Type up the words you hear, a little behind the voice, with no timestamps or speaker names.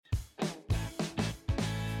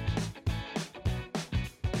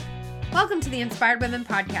Welcome to the Inspired Women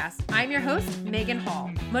Podcast. I'm your host, Megan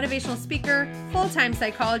Hall, motivational speaker, full-time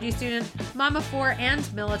psychology student, mom of 4,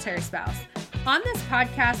 and military spouse. On this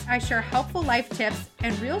podcast, I share helpful life tips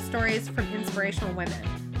and real stories from inspirational women.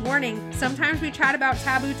 Warning, sometimes we chat about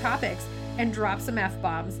taboo topics and drop some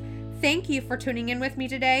F-bombs. Thank you for tuning in with me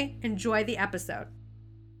today. Enjoy the episode.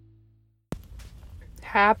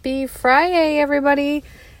 Happy Friday, everybody.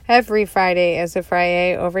 Every Friday is a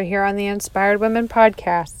Friday over here on the Inspired Women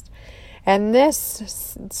Podcast. And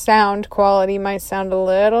this sound quality might sound a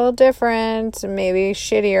little different, maybe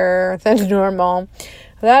shittier than normal.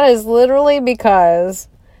 That is literally because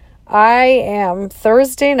I am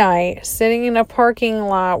Thursday night sitting in a parking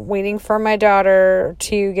lot waiting for my daughter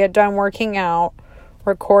to get done working out,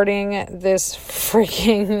 recording this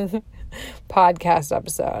freaking podcast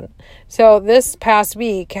episode. So this past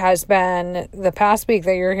week has been, the past week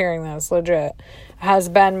that you're hearing this, legit, has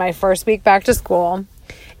been my first week back to school.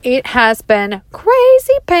 It has been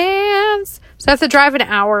crazy pants. So I have to drive an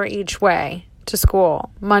hour each way to school,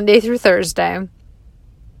 Monday through Thursday.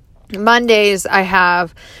 Mondays, I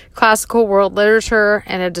have classical world literature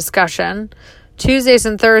and a discussion. Tuesdays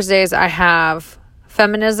and Thursdays, I have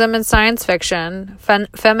feminism and science fiction,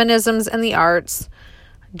 feminisms and the arts,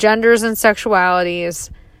 genders and sexualities,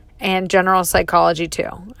 and general psychology too.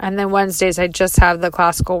 And then Wednesdays, I just have the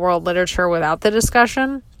classical world literature without the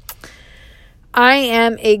discussion. I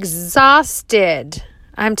am exhausted.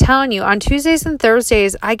 I'm telling you, on Tuesdays and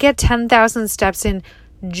Thursdays, I get 10,000 steps in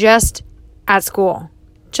just at school.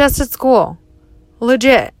 Just at school.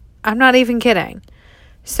 Legit. I'm not even kidding.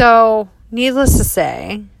 So, needless to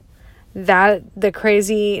say, that the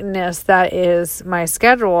craziness that is my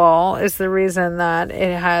schedule is the reason that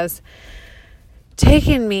it has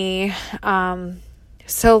taken me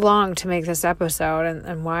so long to make this episode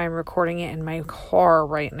and why I'm recording it in my car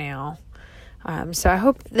right now. So I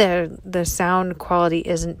hope the sound quality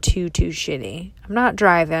isn't too shitty. I'm not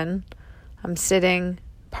driving. I'm sitting,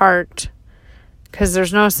 parked, because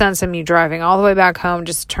there's no sense in me driving all the way back home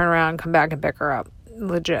just to turn around, come back and pick her up.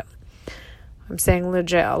 Legit. I'm saying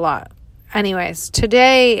legit a lot. Anyways,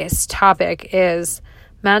 today's topic is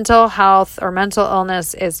mental health or mental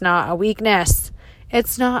illness is not a weakness.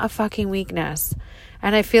 It's not a fucking weakness.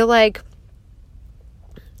 And I feel like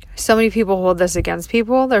so many people hold this against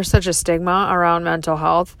people. There's such a stigma around mental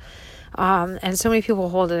health. And so many people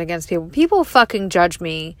hold it against people. People fucking judge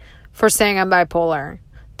me for saying I'm bipolar.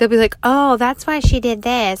 They'll be like, oh, that's why she did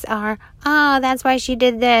this. Or, oh, that's why she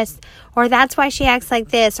did this. Or that's why she acts like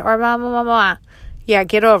this. Or blah, blah, blah, blah. Yeah,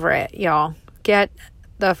 get over it, y'all. Get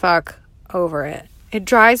the fuck over it. It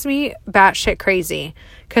drives me batshit crazy.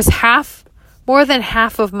 Because more than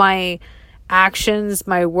half of my actions,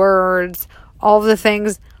 my words, all of the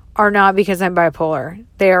things are not because I'm bipolar.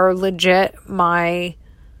 They are legit I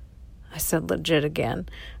said legit again.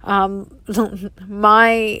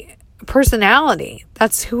 My personality.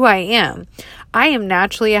 That's who I am. I am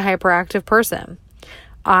naturally a hyperactive person.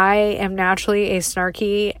 I am naturally a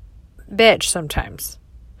snarky bitch sometimes.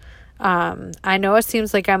 I know it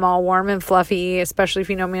seems like I'm all warm and fluffy, especially if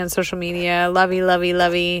you know me on social media. Lovey, lovey,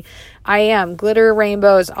 lovey. I am. Glitter,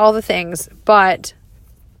 rainbows, all the things. But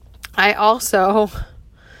I also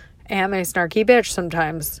am a snarky bitch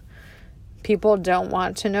sometimes. People don't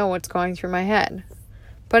want to know what's going through my head.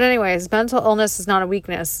 But anyways, mental illness is not a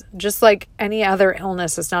weakness. Just like any other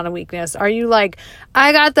illness is not a weakness. Are you like,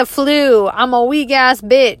 I got the flu, I'm a weak ass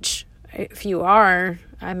bitch? If you are,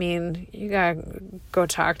 I mean, you gotta go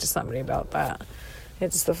talk to somebody about that.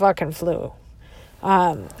 It's the fucking flu.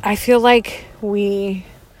 I feel like we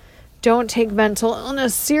don't take mental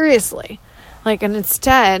illness seriously. And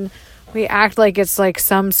instead, we act like it's like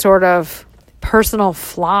some sort of personal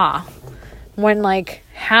flaw. When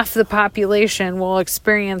half the population will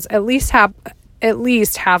experience, at least half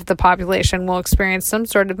the population will experience some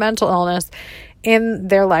sort of mental illness in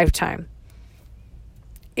their lifetime.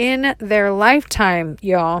 In their lifetime,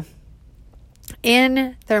 y'all.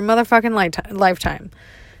 In their motherfucking lifetime.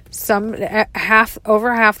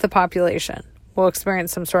 Over half the population will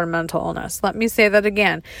experience some sort of mental illness. Let me say that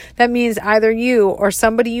again. That means either you or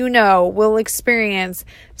somebody you know will experience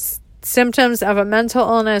symptoms of a mental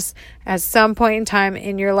illness at some point in time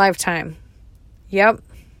in your lifetime. Yep.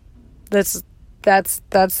 That's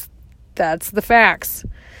the facts.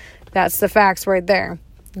 That's the facts right there.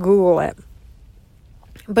 Google it.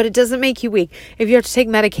 But it doesn't make you weak. If you have to take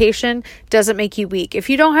medication, it doesn't make you weak. If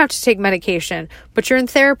you don't have to take medication, but you're in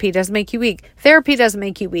therapy, it doesn't make you weak. Therapy doesn't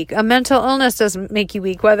make you weak. A mental illness doesn't make you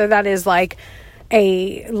weak, whether that is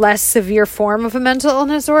a less severe form of a mental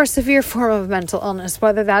illness or a severe form of mental illness,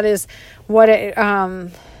 whether that is what it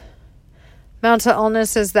mental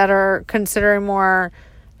illnesses that are considered more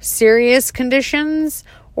serious conditions,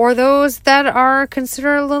 or those that are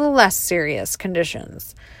considered a little less serious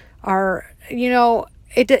conditions.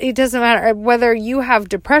 It doesn't matter whether you have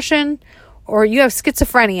depression or you have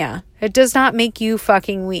schizophrenia. It does not make you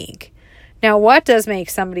fucking weak. Now, what does make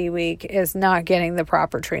somebody weak is not getting the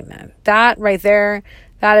proper treatment. That right there,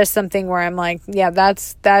 that is something where I'm like, yeah,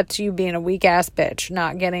 that's you being a weak ass bitch,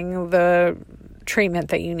 not getting the treatment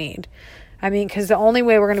that you need. I mean, because the only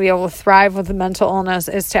way we're going to be able to thrive with a mental illness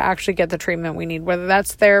is to actually get the treatment we need, whether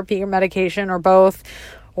that's therapy or medication or both,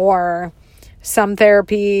 or some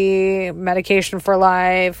therapy, medication for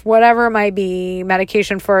life, whatever it might be,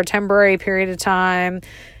 medication for a temporary period of time.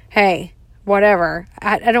 Hey, whatever.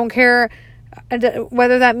 I don't care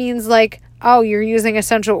whether that means like, oh, you're using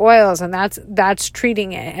essential oils and that's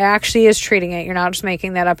treating it. It actually is treating it. You're not just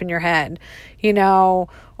making that up in your head,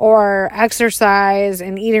 or exercise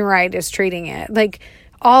and eating right is treating it. Like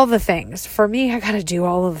all the things. For me, I got to do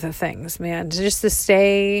all of the things, man, just to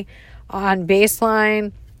stay on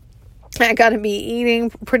baseline. I got to be eating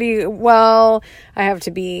pretty well. I have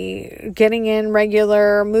to be getting in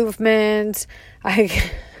regular movement.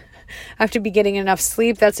 I have to be getting enough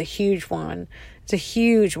sleep. That's a huge one. It's a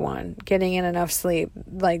huge one. Getting in enough sleep.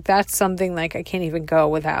 Like that's something like I can't even go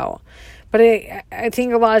without. But I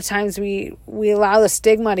think a lot of times we allow the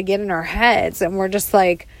stigma to get in our heads, and we're just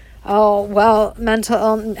like, oh, well,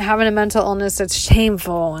 having a mental illness, it's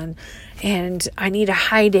shameful, and I need to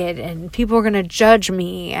hide it, and people are going to judge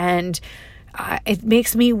me, and it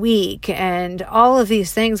makes me weak, and all of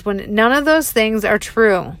these things, when none of those things are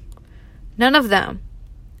true. None of them.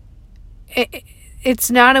 It's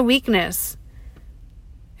not a weakness.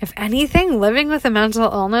 If anything, living with a mental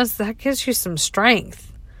illness, that gives you some strength.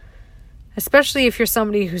 Especially if you're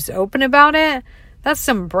somebody who's open about it. That's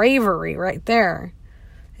some bravery right there.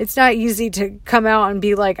 It's not easy to come out and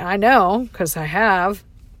be like, I know, because I have.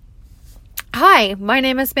 Hi, my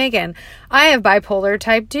name is Megan. I have bipolar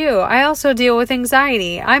type 2. I also deal with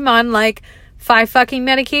anxiety. I'm on like 5 fucking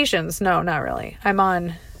medications. No, not really. I'm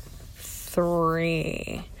on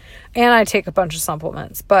 3. And I take a bunch of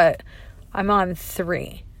supplements, but I'm on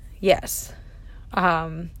 3. Yes.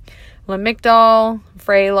 Lamictal,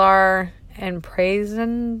 Vraylar, and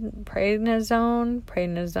prednisone.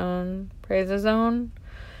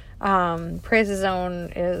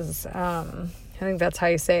 Prednisone is, I think that's how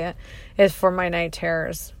you say it, is for my night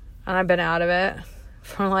terrors. And I've been out of it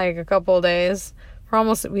for like a couple of days, for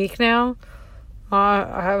almost a week now.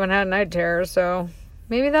 I haven't had night terrors, so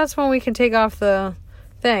maybe that's when we can take off the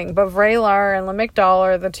thing. But Vraylar and Lamictal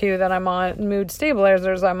are the 2 that I'm on, mood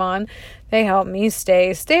stabilizers I'm on. They help me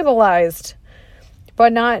stay stabilized.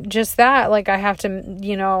 But not just that, like I have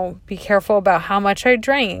to, be careful about how much I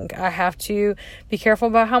drink. I have to be careful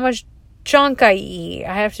about how much junk I eat.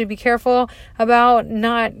 I have to be careful about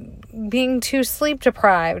not being too sleep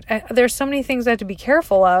deprived. There's so many things I have to be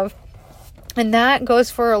careful of. And that goes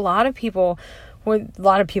for a lot of people,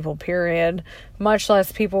 period. Much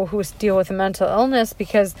less people who deal with a mental illness,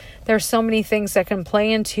 because there's so many things that can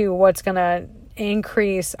play into what's going to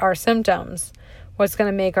increase our symptoms. What's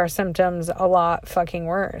going to make our symptoms a lot fucking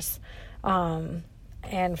worse. And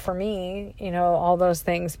for me, all those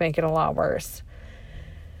things make it a lot worse.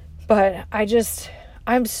 But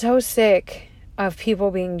I'm so sick of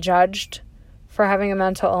people being judged for having a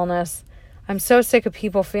mental illness. I'm so sick of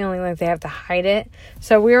people feeling like they have to hide it.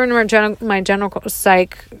 So we were in my general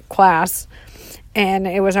psych class, and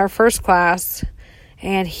it was our first class,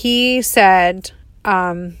 and he said,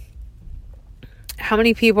 how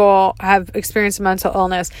many people have experienced mental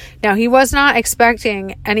illness? Now, he was not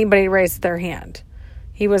expecting anybody to raise their hand.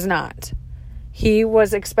 He was not. He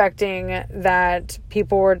was expecting that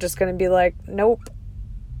people were just going to be like, nope.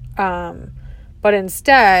 But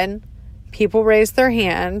instead, people raised their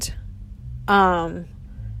hand. And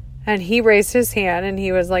he raised his hand, and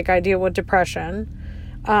he was like, I deal with depression.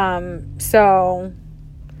 So,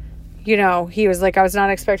 he was like, I was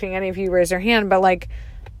not expecting any of you to raise your hand, but like,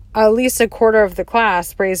 at least a quarter of the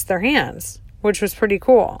class raised their hands, which was pretty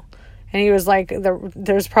cool. And he was like,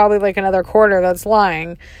 there's probably like another quarter that's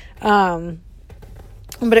lying. But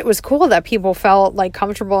it was cool that people felt like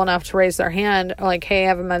comfortable enough to raise their hand, like, hey, I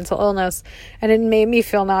have a mental illness. And it made me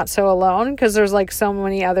feel not so alone, because there's like so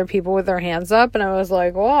many other people with their hands up. And I was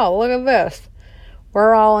like, wow, look at this.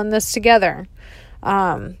 We're all in this together.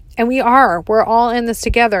 And we're all in this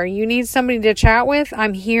together. You need somebody to chat with?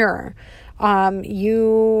 I'm here.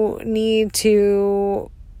 You need to,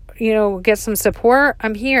 get some support,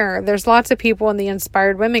 I'm here. There's lots of people in the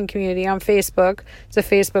Inspired Women community on Facebook. It's a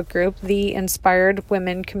Facebook group, the Inspired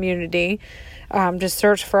Women Community. Just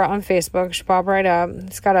search for it on Facebook. It should pop right up.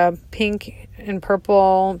 It's got a pink and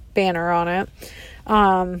purple banner on it.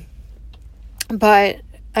 But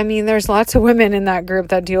I mean, there's lots of women in that group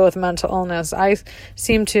that deal with mental illness. I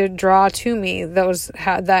seem to draw to me those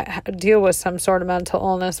that deal with some sort of mental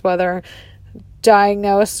illness, whether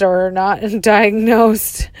diagnosed or not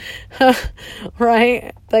diagnosed,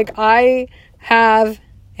 right? Like, I have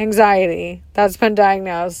anxiety that's been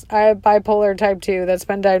diagnosed. I have bipolar type 2 that's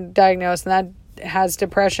been diagnosed, and that has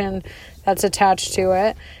depression that's attached to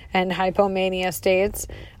it, and hypomania states.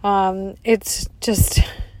 It's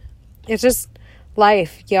just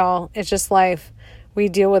life, y'all. It's just life. We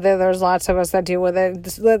deal with it. There's lots of us that deal with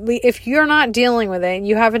it. If you're not dealing with it and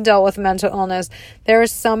you haven't dealt with mental illness, there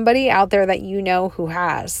is somebody out there that you know who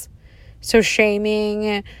has. So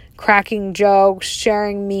shaming, cracking jokes,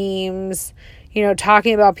 sharing memes,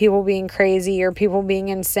 talking about people being crazy or people being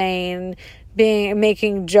insane,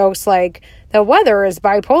 making jokes like the weather is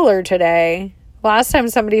bipolar today. Last time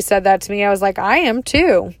somebody said that to me, I was like, I am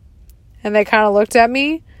too. And they kind of looked at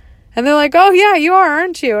me and they're like, oh yeah, you are,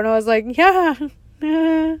 aren't you? And I was like, yeah.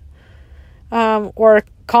 Or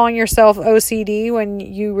calling yourself OCD when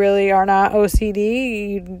you really are not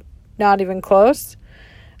OCD, you're not even close.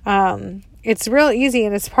 It's real easy,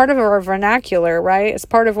 and it's part of our vernacular, right? It's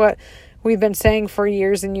part of what we've been saying for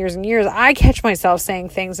years and years and years. I catch myself saying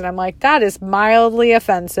things and I'm like, that is mildly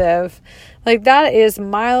offensive. Like, that is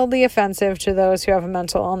mildly offensive to those who have a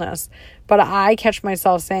mental illness. But I catch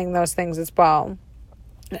myself saying those things as well.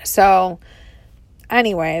 So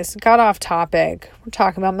anyways, got off topic. We're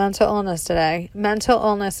talking about mental illness today. Mental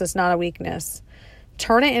illness is not a weakness.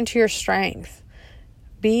 Turn it into your strength.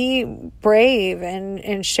 Be brave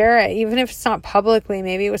and share it, even if it's not publicly.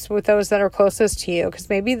 Maybe it was with those that are closest to you, because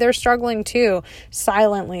maybe they're struggling too,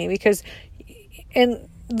 silently. Because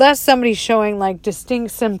unless somebody's showing like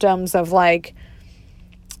distinct symptoms of like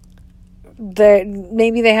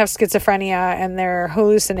maybe they have schizophrenia and they're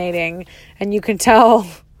hallucinating, and you can tell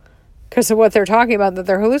because of what they're talking about that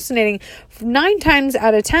they're hallucinating, 9 times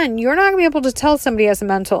out of 10, you're not going to be able to tell somebody has a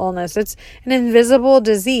mental illness. It's an invisible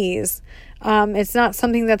disease. It's not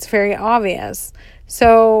something that's very obvious.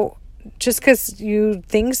 So just because you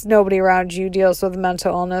think nobody around you deals with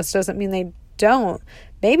mental illness doesn't mean they don't.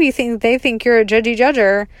 Maybe they think you're a judgy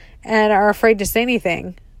judger and are afraid to say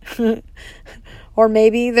anything. Or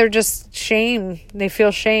maybe they're just shame. They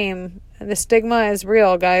feel shame. And the stigma is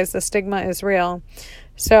real, guys. The stigma is real.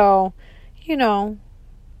 So,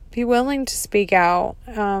 be willing to speak out,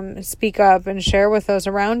 speak up, and share with those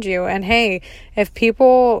around you. And hey, if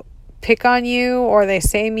people pick on you or they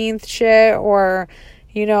say mean shit or,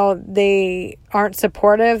 they aren't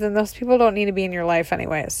supportive, then those people don't need to be in your life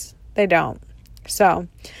anyways. They don't. So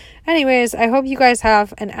anyways, I hope you guys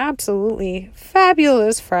have an absolutely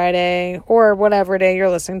fabulous Friday or whatever day you're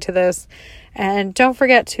listening to this. And don't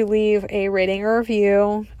forget to leave a rating or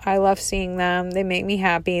review. I love seeing them. They make me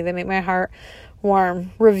happy. They make my heart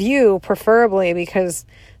warm. Review, preferably, because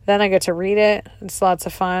then I get to read it. It's lots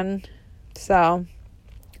of fun. So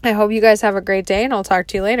I hope you guys have a great day, and I'll talk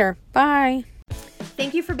to you later. Bye.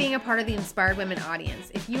 Thank you for being a part of the Inspired Women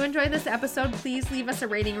audience. If you enjoyed this episode, please leave us a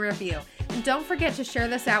rating and review. And don't forget to share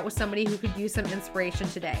this out with somebody who could use some inspiration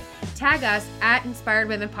today. Tag us at Inspired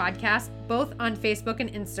Women Podcast, both on Facebook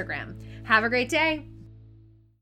and Instagram. Have a great day.